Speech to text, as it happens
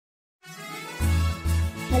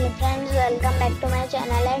back to my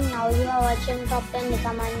channel, and now you are watching top 10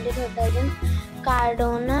 recommended hotels in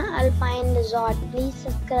Cardrona Alpine Resort. Please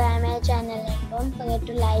subscribe my channel and don't forget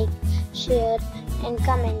to like, share and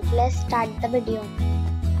comment. Let's start the video.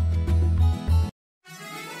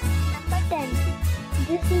 Number 10.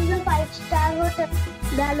 This is a 5-star hotel.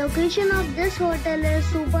 The location of this hotel is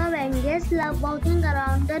superb and guests love walking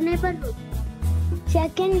around the neighborhood.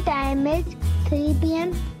 Check-in time is 3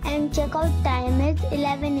 p.m. and check-out time is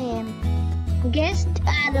 11 a.m. Guests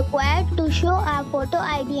are required to show a photo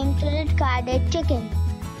ID and credit card at check-in.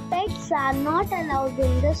 Pets are not allowed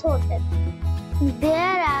in this hotel.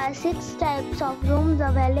 There are 6 types of rooms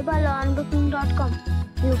available on booking.com.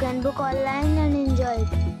 You can book online and enjoy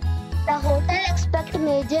it. The hotel expects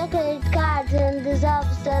major credit cards and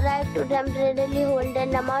reserves the right to temporarily hold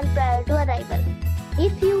an amount prior to arrival.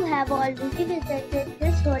 If you have already visited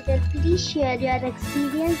this hotel, please share your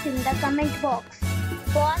experience in the comment box.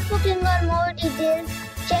 For booking or more details,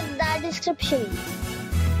 check the description.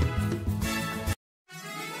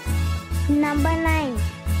 Number 9.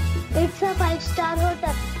 It's a 5-star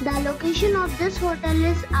hotel. The location of this hotel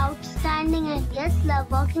is outstanding and guests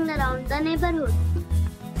love walking around the neighborhood.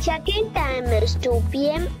 Check-in time is 2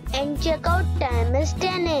 p.m. and check-out time is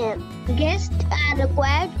 10 a.m. Guests are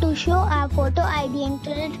required to show a photo ID and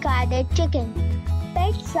credit card at check-in.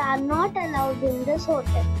 Pets are not allowed in this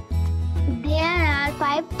hotel. There are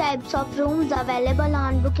 5 types of rooms available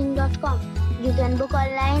on booking.com. You can book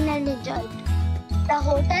online and enjoy it. The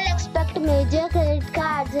hotel expects major credit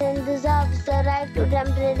cards and reserves the right to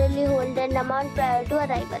temporarily hold an amount prior to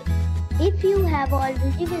arrival. If you have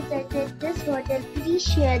already visited this hotel, please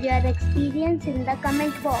share your experience in the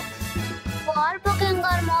comment box. For booking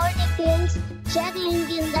or more details, check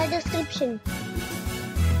link in the description.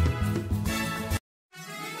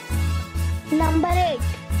 Number 8.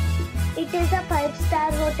 It is a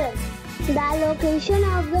 5-star hotel. The location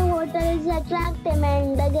of the hotel is attractive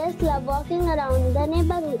and the guests love walking around the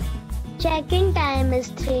neighborhood. Check-in time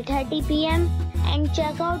is 3:30 p.m. and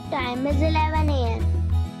check-out time is 11 a.m.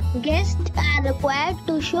 Guests are required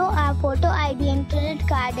to show a photo ID and credit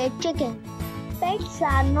card at check-in. Pets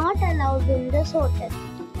are not allowed in this hotel.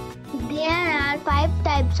 There are 5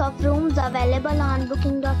 types of rooms available on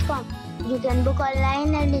booking.com. You can book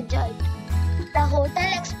online and enjoy it. The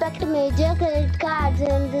hotel expects major credit cards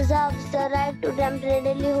and reserves the right to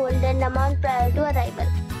temporarily hold an amount prior to arrival.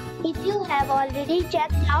 If you have already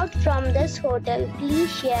checked out from this hotel, please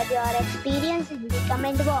share your experience in the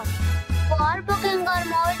comment box. For booking or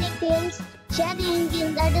more details, check link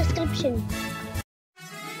in the description.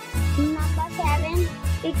 Number 7.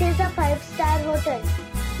 It is a 5-star hotel.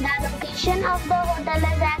 The location of the hotel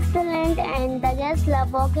is excellent and the guests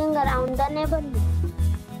love walking around the neighborhood.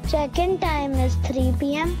 Check-in time is 3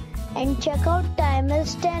 p.m. and check-out time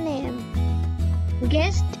is 10 a.m.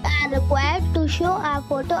 Guests are required to show a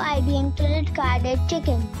photo ID and credit card at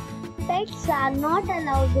check-in. Pets are not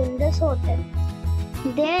allowed in this hotel.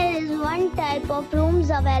 There is 1 type of rooms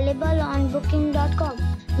available on booking.com.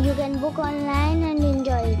 You can book online and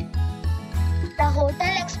enjoy it. The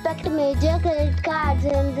hotel expects major credit cards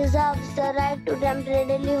and reserves the right to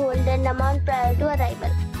temporarily hold an amount prior to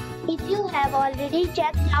arrival. If you have already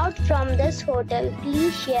checked out from this hotel,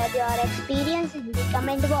 please share your experience in the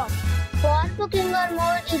comment box. For booking or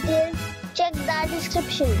more details, check the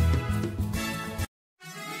description.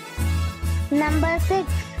 Number 6.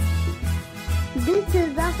 This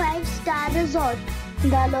is a 5-star resort.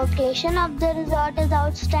 The location of the resort is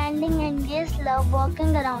outstanding and guests love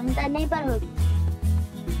walking around the neighborhood.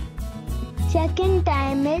 Check-in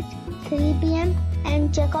time is 3 p.m.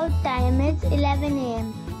 and check-out time is 11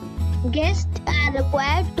 a.m. Guests are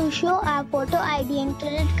required to show a photo ID and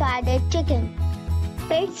credit card at check-in.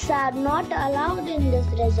 Pets are not allowed in this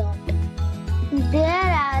resort. There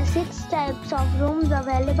are 6 types of rooms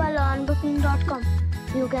available on booking.com.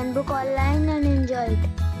 You can book online and enjoy it.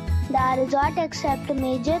 The resort accepts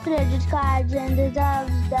major credit cards and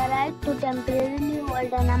reserves the right to temporarily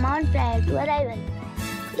hold an amount prior to arrival.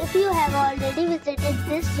 If you have already visited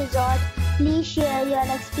this resort, please share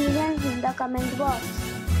your experience in the comment box.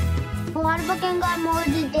 For booking or more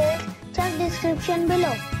details, check description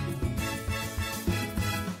below.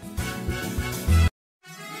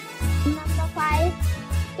 Number 5.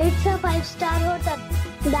 It's a 5-star hotel.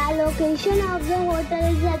 The location of the hotel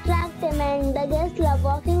is attractive and the guests love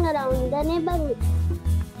walking around the neighborhood.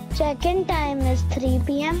 Check-in time is 3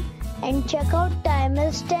 p.m. and check-out time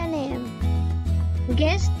is 10 a.m.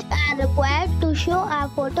 Guests are required to show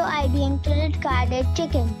a photo ID and credit card at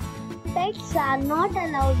check-in. Pets are not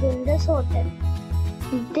allowed in this hotel.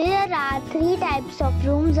 There are 3 types of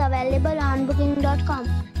rooms available on booking.com.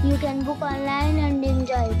 You can book online and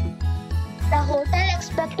enjoy it. The hotel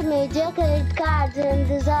accepts major credit cards and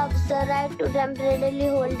reserves the right to temporarily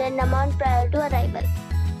hold an amount prior to arrival.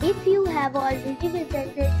 If you have already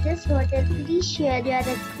visited this hotel, please share your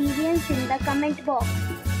experience in the comment box.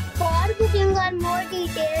 For booking or more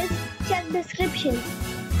details, check description.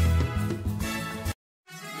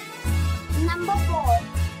 Number 4.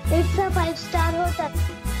 It's a 5-star hotel.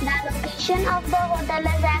 The location of the hotel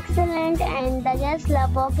is excellent and the guests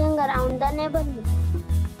love walking around the neighborhood.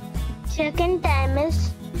 Check-in time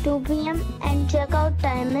is 2 p.m. and check-out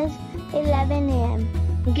time is 11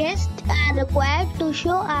 a.m. Guests are required to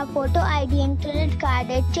show a photo ID and credit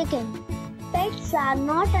card at check-in. Pets are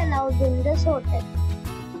not allowed in this hotel.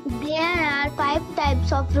 There are 5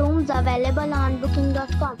 types of rooms available on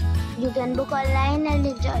booking.com. You can book online and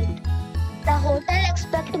enjoy it. The hotel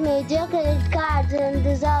accepts major credit cards and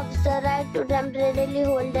reserves the right to temporarily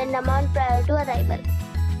hold an amount prior to arrival.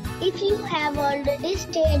 If you have already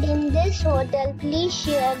stayed in this hotel, please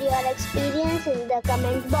share your experience in the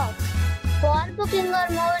comment box. For booking or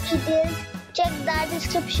more details, check the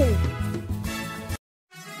description.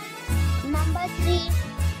 Number 3.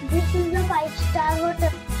 This is a 5-star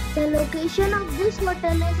hotel. The location of this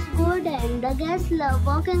hotel is good and the guests love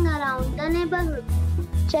walking around the neighborhood.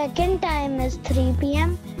 Check-in time is 3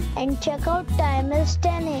 p.m. and check-out time is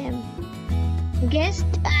 10 a.m. Guests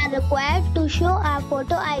are required to show a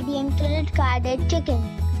photo ID and credit card at check-in.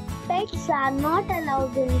 Pets are not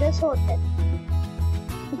allowed in this hotel.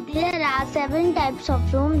 There are 7 types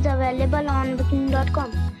of rooms available on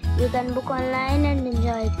booking.com. You can book online and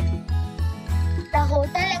enjoy it. The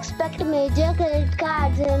hotel accepts major credit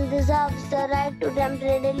cards and reserves the right to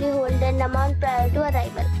temporarily hold an amount prior to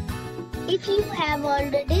arrival. If you have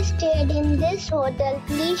already stayed in this hotel,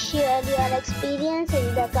 please share your experience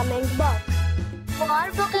in the comment box.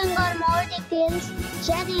 For booking or more details,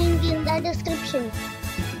 check link in the description.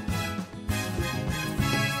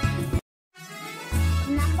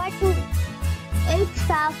 Number 2. It's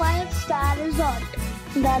a 5-star resort.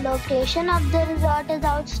 The location of the resort is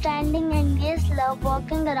outstanding and guests love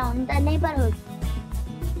walking around the neighborhood.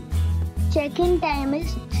 Check-in time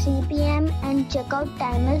is 3 p.m. and check-out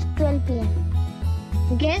time is 12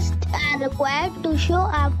 p.m. Guests are required to show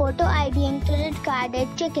a photo ID and credit card at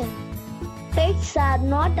check-in. Pets are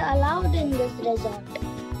not allowed in this resort.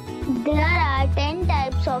 There are 10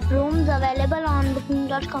 types of rooms available on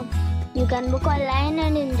booking.com. You can book online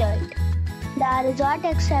and enjoy it. The resort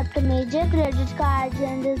accepts major credit cards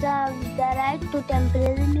and reserves the right to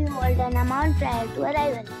temporarily hold an amount prior to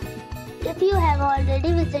arrival. If you have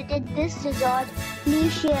already visited this resort,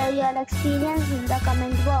 please share your experience in the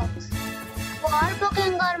comment box. For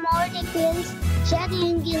booking or more details, check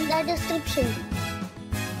link in the description.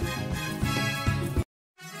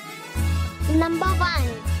 Number 1.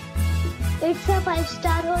 It's a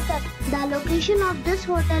 5-star hotel. The location of this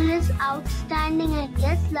hotel is outstanding and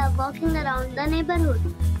guests love walking around the neighborhood.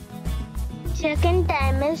 Check-in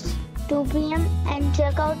time is 2 p.m. and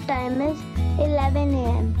check-out time is 11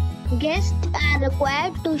 a.m. Guests are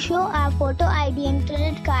required to show a photo ID and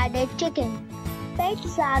credit card at check-in.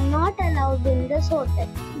 Pets are not allowed in this hotel.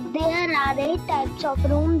 There are 8 types of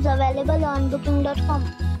rooms available on booking.com.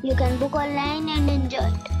 You can book online and enjoy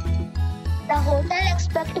it. The hotel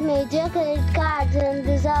accepts major credit cards and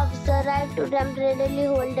reserves the right to temporarily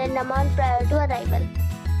hold an amount prior to arrival.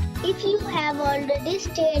 If you have already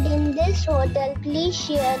stayed in this hotel, please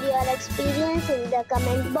share your experience in the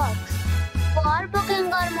comment box. For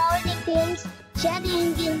booking or more details, check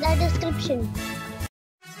link in the description.